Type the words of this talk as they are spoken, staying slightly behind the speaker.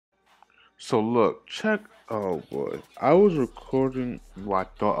So look, check. Oh boy, I was recording. Well, I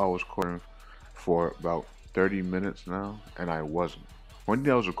thought I was recording for about 30 minutes now, and I wasn't. One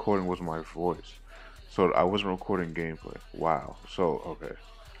thing I was recording was my voice, so I wasn't recording gameplay. Wow. So okay,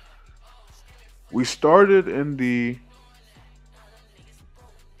 we started in the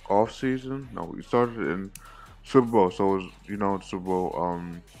off season. No, we started in Super Bowl. So it was Super Bowl.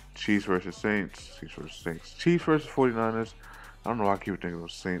 Chiefs versus Saints. Chiefs versus Saints. Chiefs versus 49ers. I don't know why I keep thinking of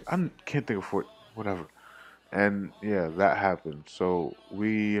Saints. I can't think of whatever. And yeah, that happened. So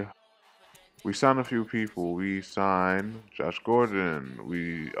we signed a few people. We signed Josh Gordon.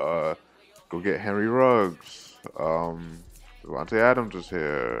 We go get Henry Ruggs. Devontae Adams is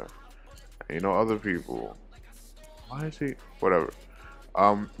here. And, other people. Why is he? Whatever.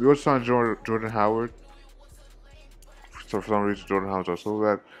 We also signed Jordan Howard. So for some reason, Jordan Howard's also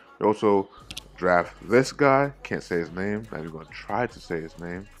that. We also draft this guy. Can't say his name. Not even gonna try to say his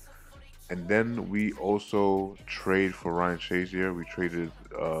name. And then we also trade for Ryan Shazier. We traded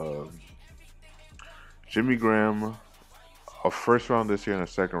Jimmy Graham, a first round this year and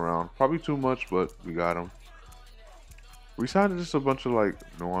a second round. Probably too much, but we got him. We signed just a bunch of like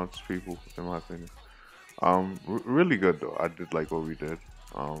nuanced people, in my opinion. Really good though. I did like what we did.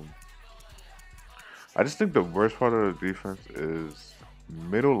 Um, I just think the worst part of the defense is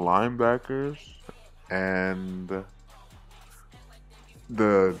middle linebackers and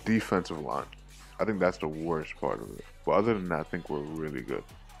the defensive line. I think that's the worst part of it. But other than that, I think we're really good.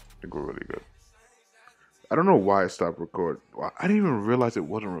 I think we're really good. I don't know why it stopped recording. I didn't even realize it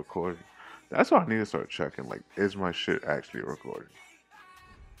wasn't recording. That's why I need to start checking. Like, is my shit actually recording?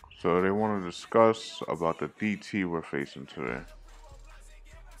 So they want to discuss about the DT we're facing today.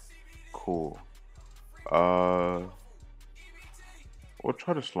 Cool. Uh, we'll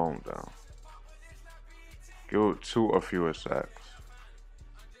try to slow him down. Give it two or fewer sacks.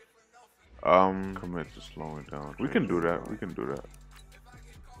 Commit to slowing down. We can do that. We can do that.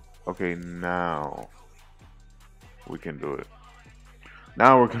 Okay, now we can do it.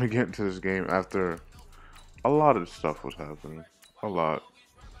 Now we're gonna get into this game after a lot of stuff was happening. A lot.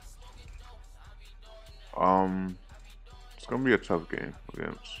 Um, it's gonna be a tough game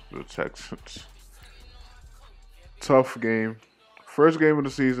against the Texans. Tough game. First game of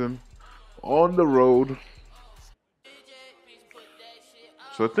the season on the road.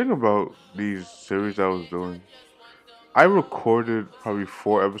 So the thing about these series I was doing, I recorded probably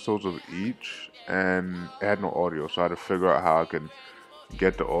 4 episodes of each, and it had no audio. So I had to figure out how I could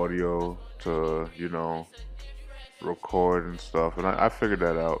get the audio to record and stuff, and I figured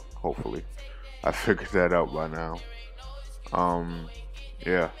that out. Hopefully, I figured that out by now. Um,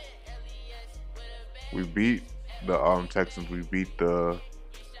 yeah, we beat the Texans. We beat the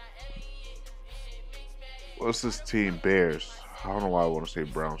what's this team? Bears. I don't know why I want to say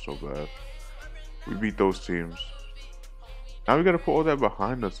Browns so bad. We beat those teams. Now we got to put all that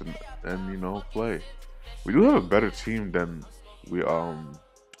behind us and play. We do have a better team we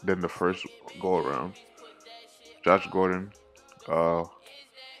than the first go around. Josh Gordon, uh,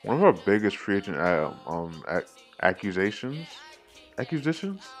 one of our biggest free agent accusations,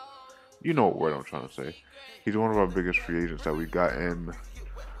 acquisitions. You know what word I'm trying to say. He's one of our biggest free agents that we got in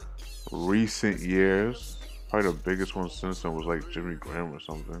recent years. Probably the biggest one since then was like Jimmy Graham or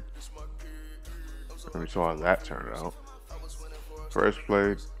something. And we saw how that turned out. First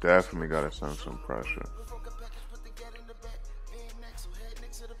play, definitely got to send some pressure.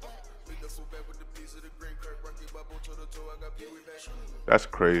 That's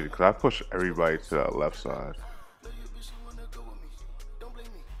crazy because I push everybody to that left side.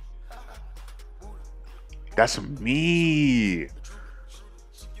 That's me.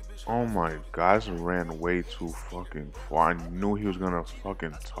 Oh my gosh, ran way too fucking far. I knew he was gonna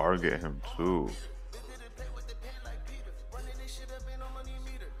fucking target him too.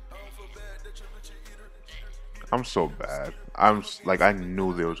 I'm so bad. Like I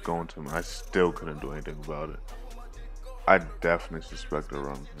knew they was going to me. I still couldn't do anything about it. I definitely suspect a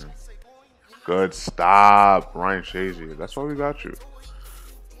run here. Good stop, Ryan Shazier. That's why we got you.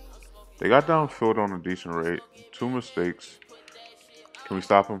 They got downfield on a decent rate. 2 mistakes. Can we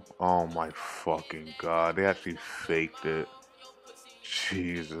stop him? Oh my fucking god. They actually faked it.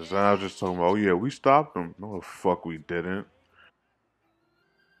 Jesus. And I was just talking about, oh yeah, we stopped him. No, the fuck we didn't.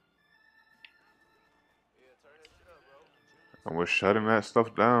 And we're shutting that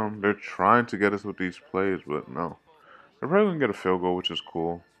stuff down. They're trying to get us with these plays, but no. They're probably going to get a field goal, which is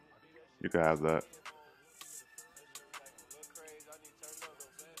cool. You can have that.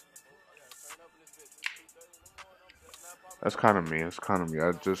 That's kind of me. It's kind of me. I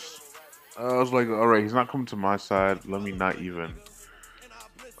was like, all right, he's not coming to my side. Let me not even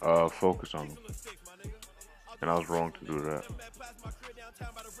focus on him, and I was wrong to do that.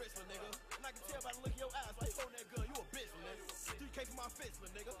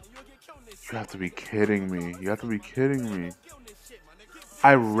 You have to be kidding me. You have to be kidding me.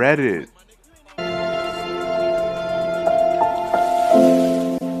 I read it.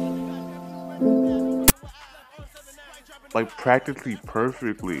 Like practically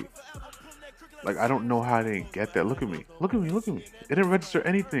perfectly. Like I don't know how I didn't get that. Look at me. Look at me. Look at me. It didn't register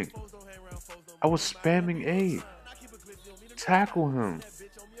anything. I was spamming A. Tackle him.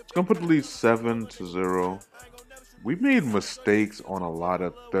 It's gonna put the lead 7-0. We made mistakes on a lot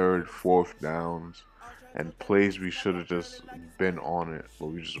of third, fourth downs, and plays we should have just been on it, but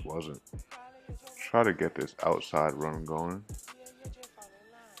we just wasn't. Try to get this outside run going.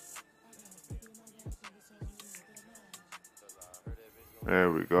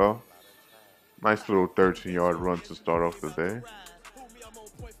 There we go. Nice little 13-yard run to start off the day.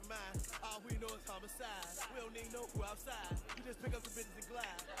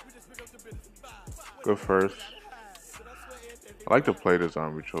 Good first. I like the play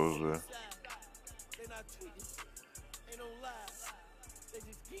design we chose there.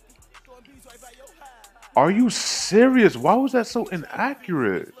 Are you serious? Why was that so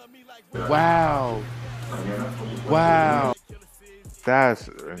inaccurate? Wow. Wow. That's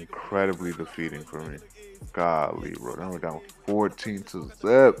incredibly defeating for me. Golly, bro. Now we're down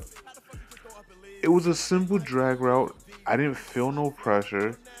 14-0. It was a simple drag route. I didn't feel no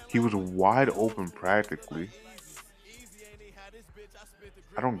pressure. He was wide open practically.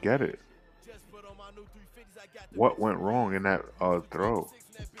 I don't get it. What went wrong in that throw?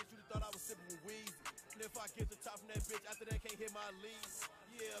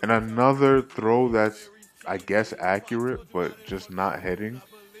 And another throw that's, I guess, accurate, but just not hitting.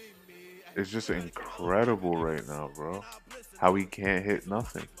 It's just incredible right now, bro. How he can't hit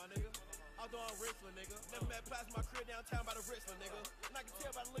nothing.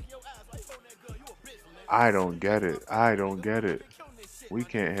 I don't get it. I don't get it. We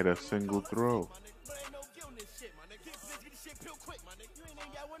can't hit a single throw.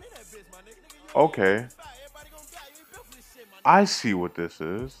 Okay. I see what this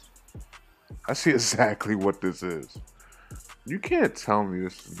is. I see exactly what this is. You can't tell me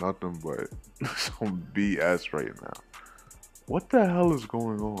this is nothing but some BS right now. What the hell is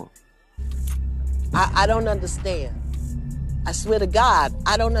going on? I don't understand. I swear to God,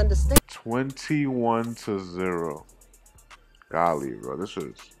 I don't understand. 21-0. Golly, bro, this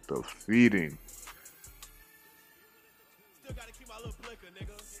is defeating.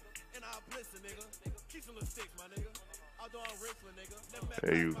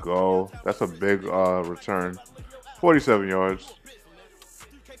 There you go. That's a big return. 47 yards.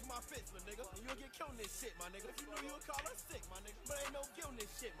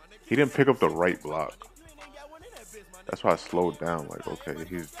 He didn't pick up the right block. That's why I slowed down. Like, okay,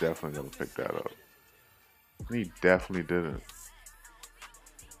 he's definitely going to pick that up. And he definitely didn't.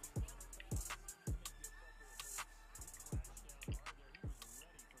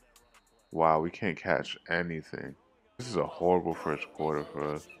 Wow, we can't catch anything. This is a horrible first quarter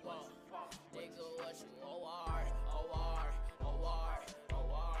for us.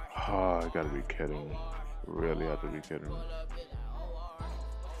 Oh, I gotta be kidding me. Really have to be kidding me.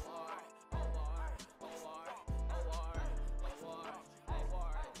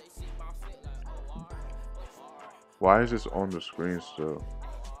 Why is this on the screen still?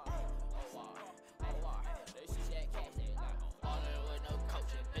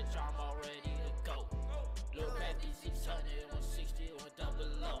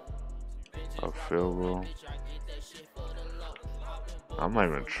 A field goal. I'm not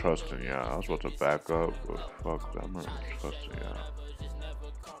even trusting y'all. I was about to back up, but fuck that. I'm not even trusting y'all.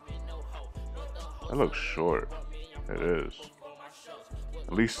 That looks short. It is.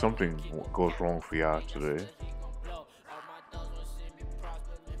 At least something goes wrong for y'all today.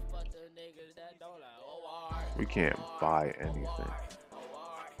 We can't buy anything.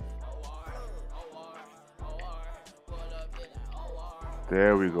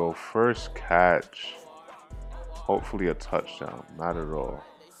 There we go. First catch. Hopefully a touchdown. Not at all.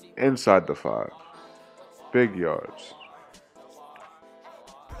 Inside the 5. Big yards.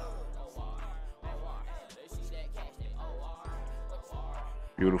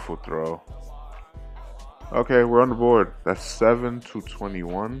 Beautiful throw. Okay, we're on the board. That's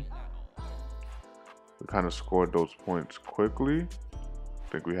 7-21. We kind of scored those points quickly. I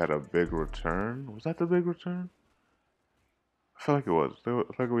think we had a big return. Was that the big return? I feel like it was. I feel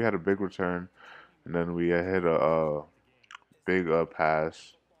like we had a big return, and then we hit a big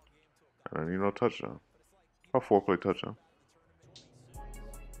pass, and then touchdown. A 4-play touchdown.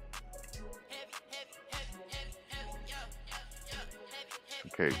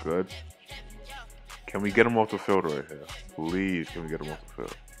 Okay, good. Can we get him off the field right here? Please, can we get him off the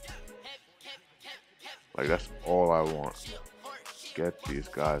field? Like, that's all I want. Get these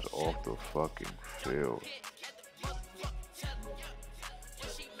guys off the fucking field.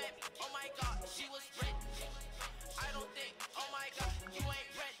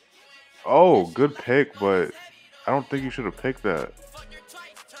 Oh, good pick, but I don't think you should have picked that.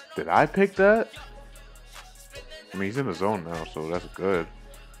 Did I pick that? I mean, he's in the zone now, so that's good.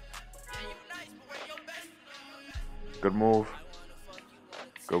 Good move.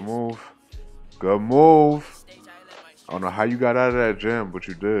 Good move. Good move. I don't know how you got out of that jam, but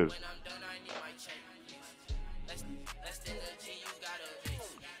you did.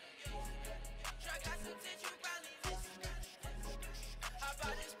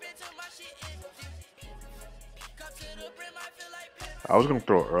 I was gonna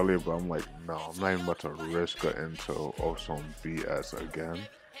throw it earlier, but I'm like, no, I'm not even about to risk it into some BS again.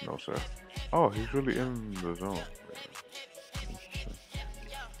 No, sir. Oh, he's really in the zone.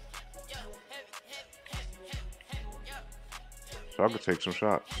 So I could take some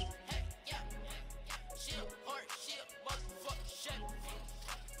shots.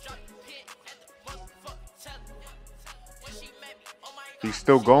 He's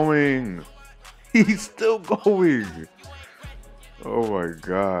still going. He's still going. Oh my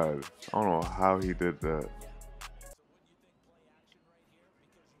god. I don't know how he did that.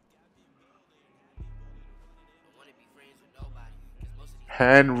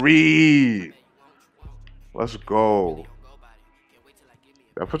 Henry. Let's go.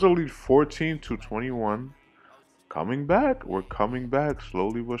 That puts the lead 14-21. Coming back. We're coming back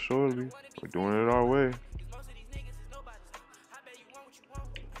slowly but surely. We're doing it our way.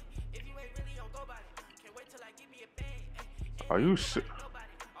 Are you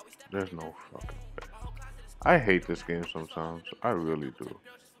There's no fucking way. I hate this game sometimes. I really do.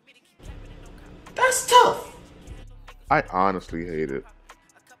 That's tough. I honestly hate it.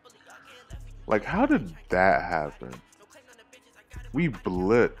 Like, how did that happen? We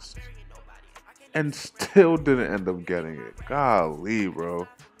blitzed and still didn't end up getting it. Golly, bro.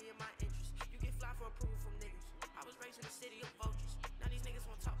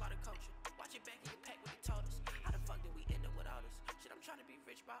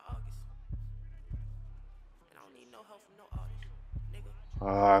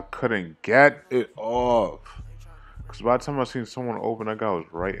 I couldn't get it off. Because by the time I seen someone open, that guy was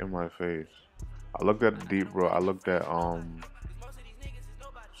right in my face. I looked at the deep, bro. I looked at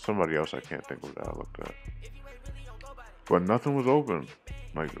somebody else. I can't think of that I looked at. But nothing was open.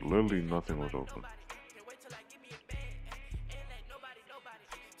 Like, literally nothing was open.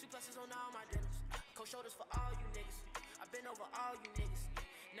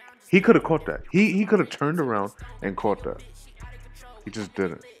 He could have caught that. He could have turned around and caught that. He just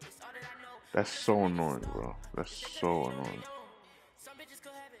didn't. That's so annoying, bro. That's so annoying.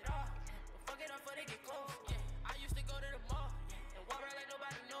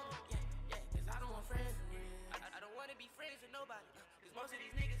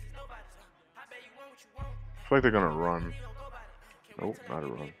 I feel like they're gonna run. Nope, not a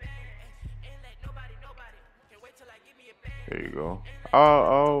run. There you go.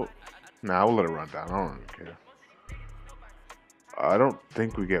 Oh. Nah, we'll let it run down. I don't even care. I don't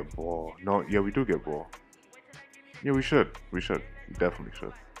think we get ball. No, yeah, we do get ball. Yeah, we should. We should. We definitely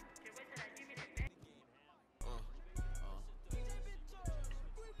should.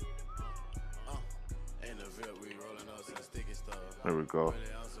 There we go.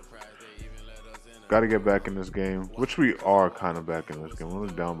 Got to get back in this game, which we are kind of back in this game. We're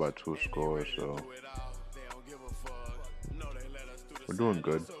only down by 2 scores, so we're doing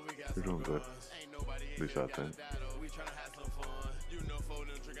good. We're doing good. At least I think.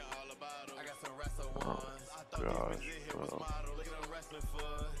 Oh gosh, bro.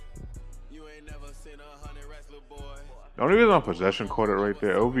 The only reason I possession caught it right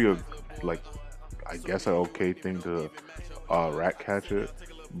there, it would be a, like, I guess an okay thing to rat catch it.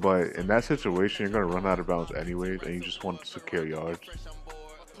 But in that situation, you're gonna run out of bounds anyways, and you just want to secure yards.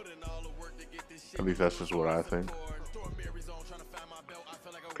 At least that's just what I think.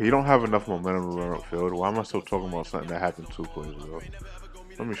 Cause you don't have enough momentum to run upfield. Why am I still talking about something that happened 2 plays ago?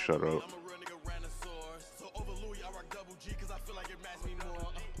 Let me shut up.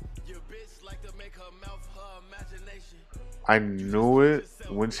 I knew it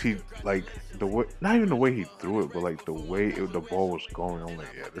once he, like, the way, not even the way he threw it, but like the way the ball was going. I'm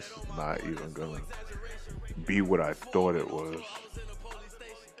like, yeah, this is not even gonna be what I thought it was.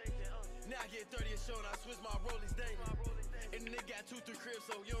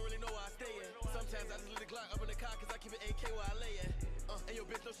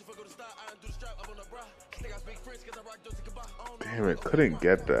 Damn it, couldn't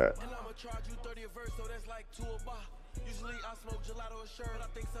get that.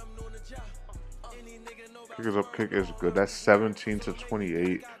 Kickers up kick is good. That's 17 to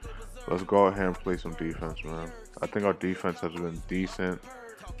 28. Let's go ahead and play some defense, man. I think our defense has been decent,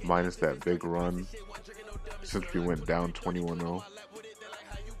 minus that big run since we went down 21-0.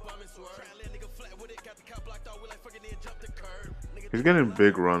 He's getting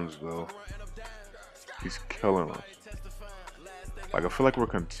big runs though. He's killing us. Like, I feel like we're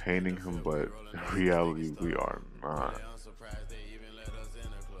containing him, but in reality we are not.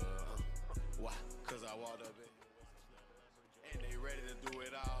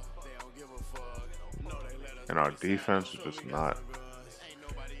 And our defense is just not.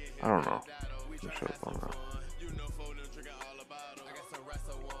 I don't know. Let me shut up on that.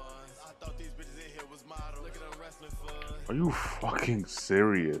 Are you fucking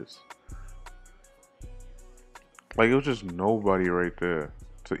serious? Like, it was just nobody right there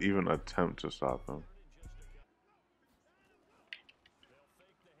to even attempt to stop him.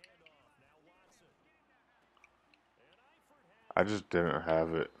 I just didn't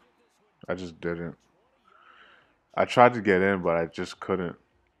have it. I just didn't. I tried to get in, but I just couldn't.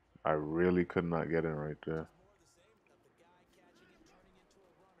 I really could not get in right there.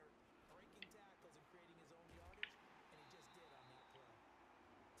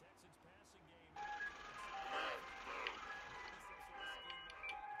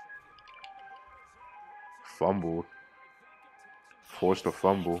 Fumbled. Forced a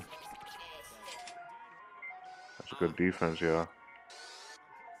fumble. That's a good defense, yeah.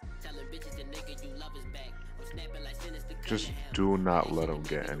 Just do not let him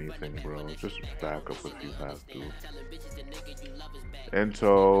get anything, bro. Just back up if you have to.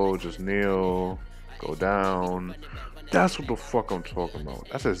 Ento, just kneel, go down. That's what the fuck I'm talking about.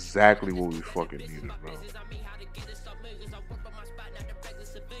 That's exactly what we fucking needed, bro.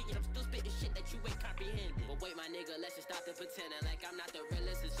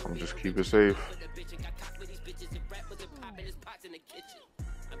 I'm just keep it safe.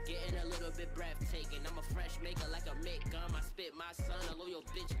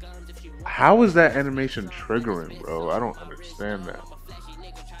 How is that animation triggering, bro? I don't understand that.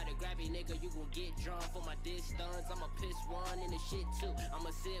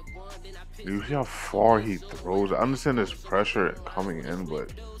 You see how far he throws? I understand there's pressure coming in,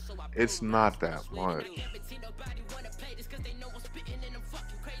 but it's not that much.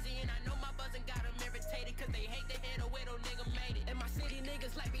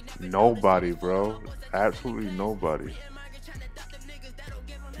 Nobody, bro. Absolutely nobody.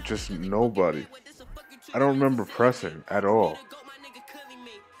 Just nobody. I don't remember pressing at all.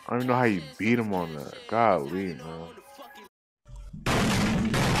 I don't even know how you beat him on that. Golly, man.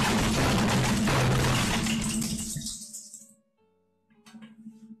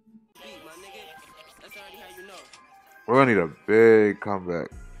 We're gonna need a big comeback.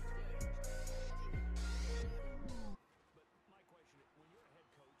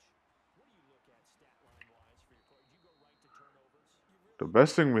 The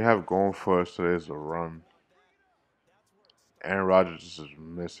best thing we have going for us today is the run. Aaron Rodgers is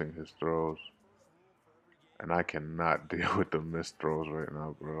missing his throws. And I cannot deal with the missed throws right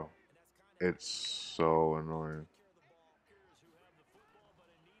now, bro. It's so annoying.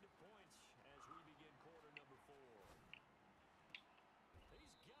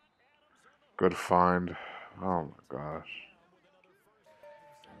 Good find. Oh my gosh.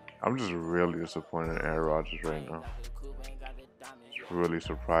 I'm just really disappointed in Aaron Rodgers right now. It's really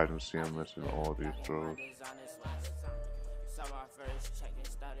surprising to see him missing all these throws.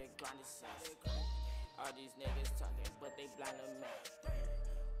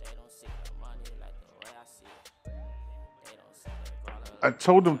 I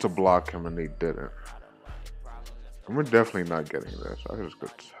told them to block him and they didn't. And we're definitely not getting this. I just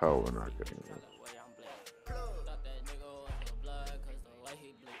could tell we're not getting this.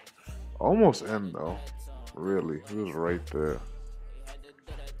 Almost in though. Really. He was right there.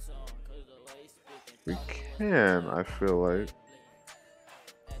 We can, I feel like.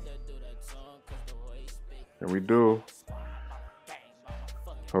 And we do.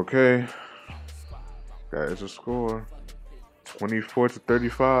 Okay. That is a score. 24 to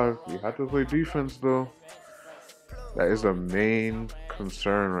 35. We have to play defense though. That is the main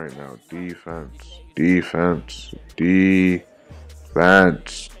concern right now. Defense. Defense.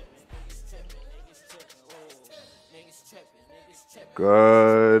 Defense.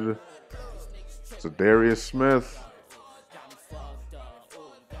 Good. Zadarius Smith.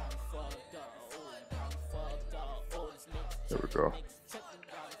 There we go.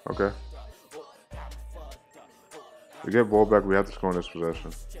 Okay. We get ball back. We have to score in this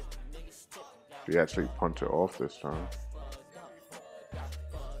possession. We actually punt it off this time.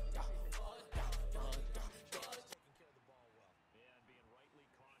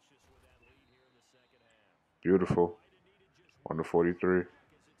 Beautiful. On the 43.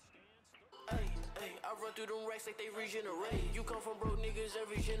 Through them racks like they regenerate. You come from broke niggas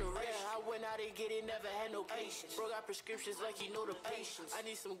every generation. I went out and get it, never had no patience. Bro got prescriptions like he know the patience. I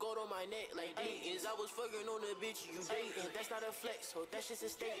need some gold on my neck like Dayton's. I was fucking on the bitch you dating. That's not a flex, so that's just a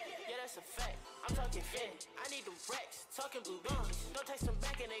statement. Yeah, that's a fact. I'm talking fan. I need them racks. Talking blue guns. Don't text them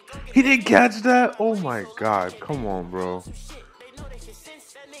back and they go get. He didn't catch that? Oh my god. Come on, bro.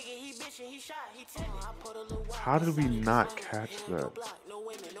 How did we not catch that?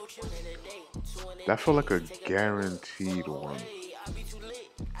 That felt like a guaranteed one.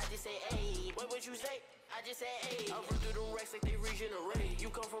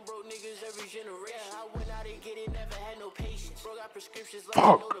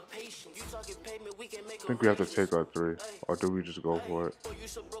 Fuck! I think we have to take our 3. Or do we just go for it?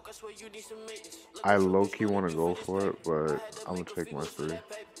 I low-key want to go for it, but I'm going to take my 3.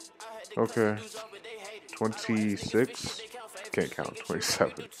 Okay. 26. Can't count.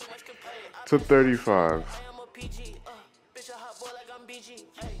 27. To 35.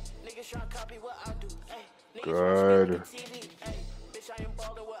 Good.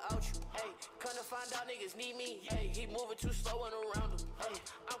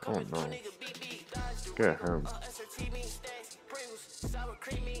 Oh no. Get him.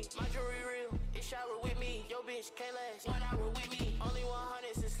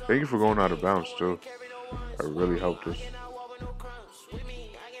 Thank you for going out of bounds too. That really helped us.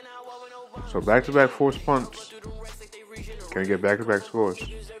 So back-to-back forced punts. Can we get back-to-back scores?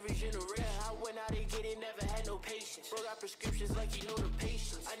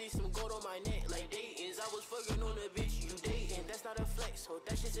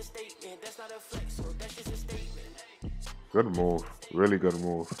 Good move. Really good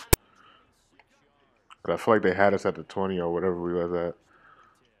move. I feel like they had us at the 20 or whatever we was at.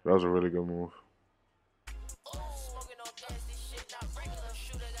 That was a really good move.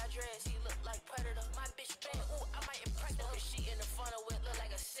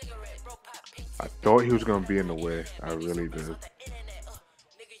 I thought he was going to be in the way. I really did.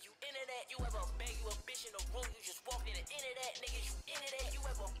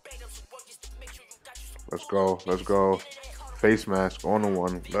 Let's go. Let's go. Face mask on the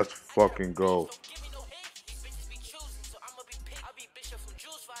 1. Let's fucking go.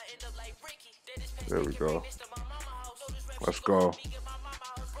 There we go. Let's go.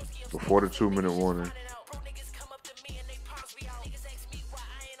 Before the 2-minute warning.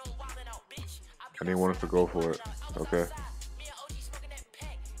 And they want us to go for it. Okay.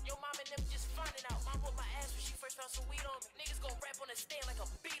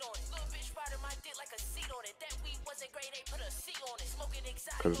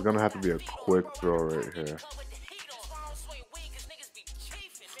 Because it's going to have to be a quick throw right here.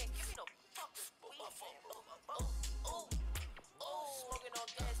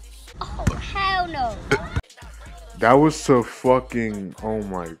 Oh, hell no. That was to fucking, oh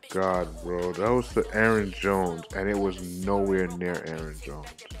my god, bro. That was to Aaron Jones, and it was nowhere near Aaron Jones.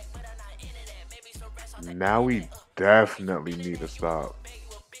 Now we definitely need to stop.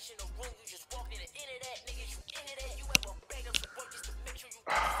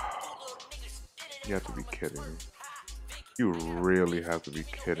 You have to be kidding me. You really have to be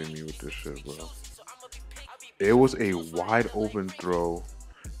kidding me with this shit, bro. It was a wide open throw.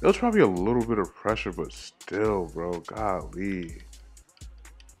 It was probably a little bit of pressure, but still, bro. Golly.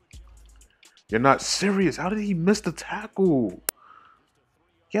 You're not serious. How did he miss the tackle?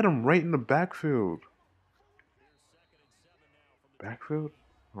 He had him right in the backfield. Backfield?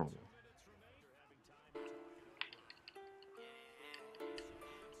 Oh.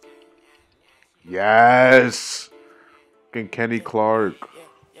 Yes! Fucking Kenny Clark.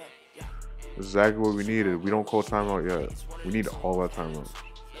 That's exactly what we needed. We don't call timeout yet. We need all our timeouts.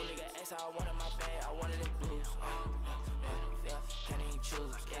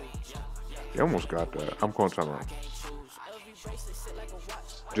 They almost got that. I'm calling timeout.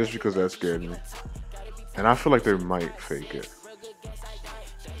 Just because that scared me. And I feel like they might fake it.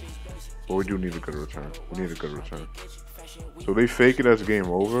 But we do need a good return. We need a good return. So they fake it as game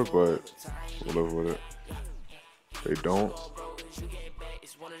over, but we'll live with it. They don't.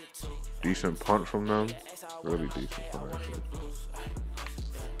 Decent punt from them. Really decent punt, actually.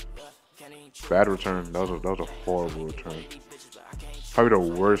 Bad return. That was a horrible return. Probably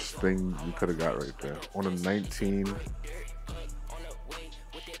the worst thing we could have got right there. On a 19.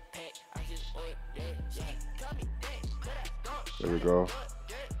 There we go.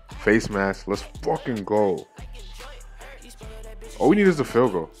 Face mask. Let's fucking go. All we need is a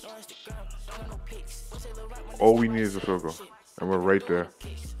field goal. All we need is a field goal. And we're right there.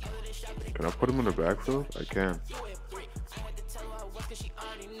 Can I put him in the backfield? I can.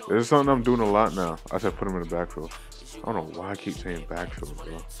 There's something I'm doing a lot now. I said put him in the backfield. I don't know why I keep saying backfield,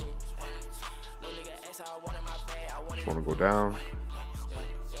 bro. Just want to go down.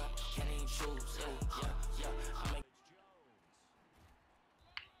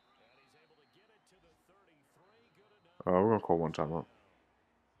 We're going to call one timeout.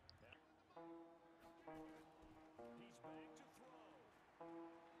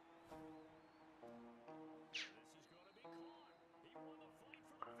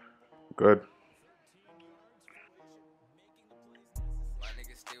 Good.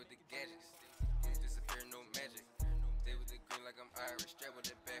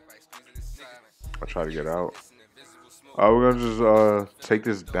 I'll try to get out. We're gonna just take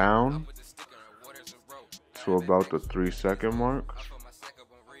this down to about the 3-second mark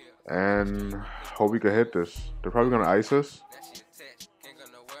and hope we can hit this. They're probably gonna ice us.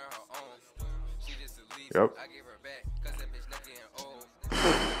 Yep.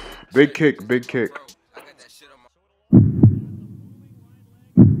 Big kick, big kick.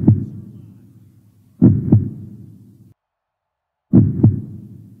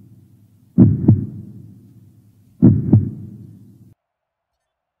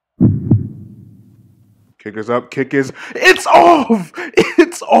 Kick is up, kick is, it's off!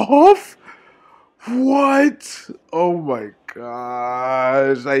 It's off! What? Oh my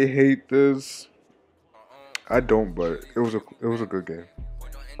gosh, I hate this. I don't, but it was a good game.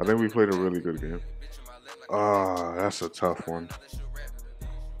 I think we played a really good game. That's a tough one.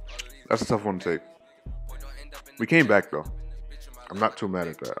 That's a tough one to take. We came back though. I'm not too mad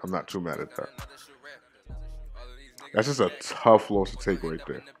at that. I'm not too mad at that. That's just a tough loss to take right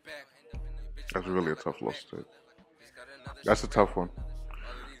there. That's really a tough loss to take. That's a tough one.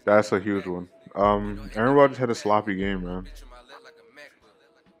 That's a huge one. Aaron Rodgers had a sloppy game, man.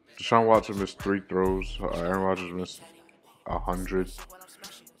 Deshaun Watson missed 3 throws. Aaron Rodgers missed 100.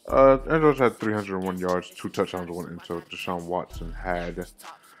 Aaron Rodgers had 301 yards, 2 touchdowns, 1 into. Deshaun Watson had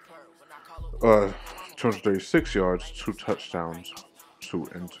 236 yards, 2 touchdowns, 2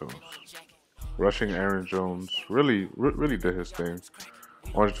 intos. Rushing Aaron Jones really did his thing.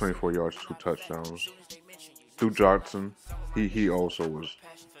 124 yards, 2 touchdowns. Duke Johnson, he also was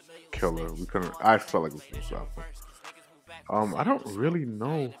killer. I felt like we couldn't stop him. I don't really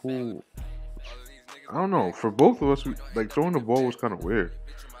know who. I don't know. For both of us, like throwing the ball was kind of weird,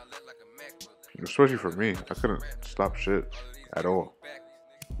 especially for me. I couldn't stop shit at all.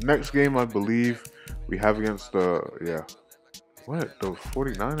 Next game, I believe we have against the what, the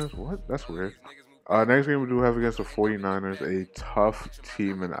 49ers. What? That's weird. Next game we do have against the 49ers, a tough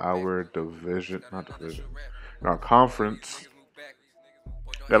team in our division, in our conference.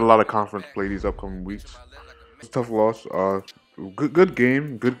 Got a lot of conference play these upcoming weeks. It's a tough loss. Good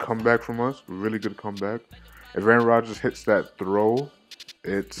game, good comeback from us. Really good comeback. If Aaron Rodgers hits that throw,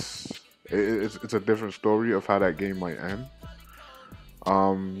 it's a different story of how that game might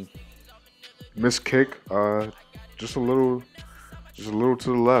end. Missed kick, just a little to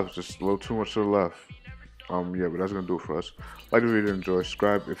the left, just a little too much to the left. But that's gonna do it for us. Like the video, enjoy,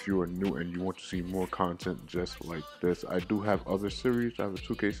 subscribe if you are new and you want to see more content just like this. I do have other series. I have a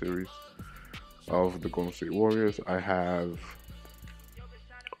 2K series of the Golden State Warriors. I have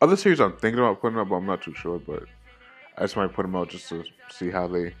other series I'm thinking about putting up, but I'm not too sure. But I just might put them out just to see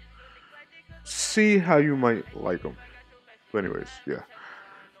how you might like them. But anyways, yeah,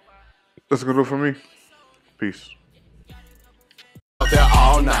 that's gonna do it for me. Peace. There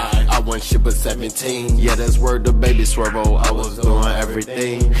all night, I wasn't shit but 17. Yeah, that's word to baby Swervo, I was doing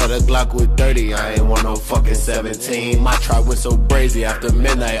everything. Had a Glock with 30, I ain't want no fucking 17. My tribe went so crazy after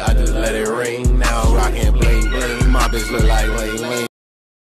midnight, I just let it ring. Now I'm rocking bling bling, my bitch look like Ling Ling.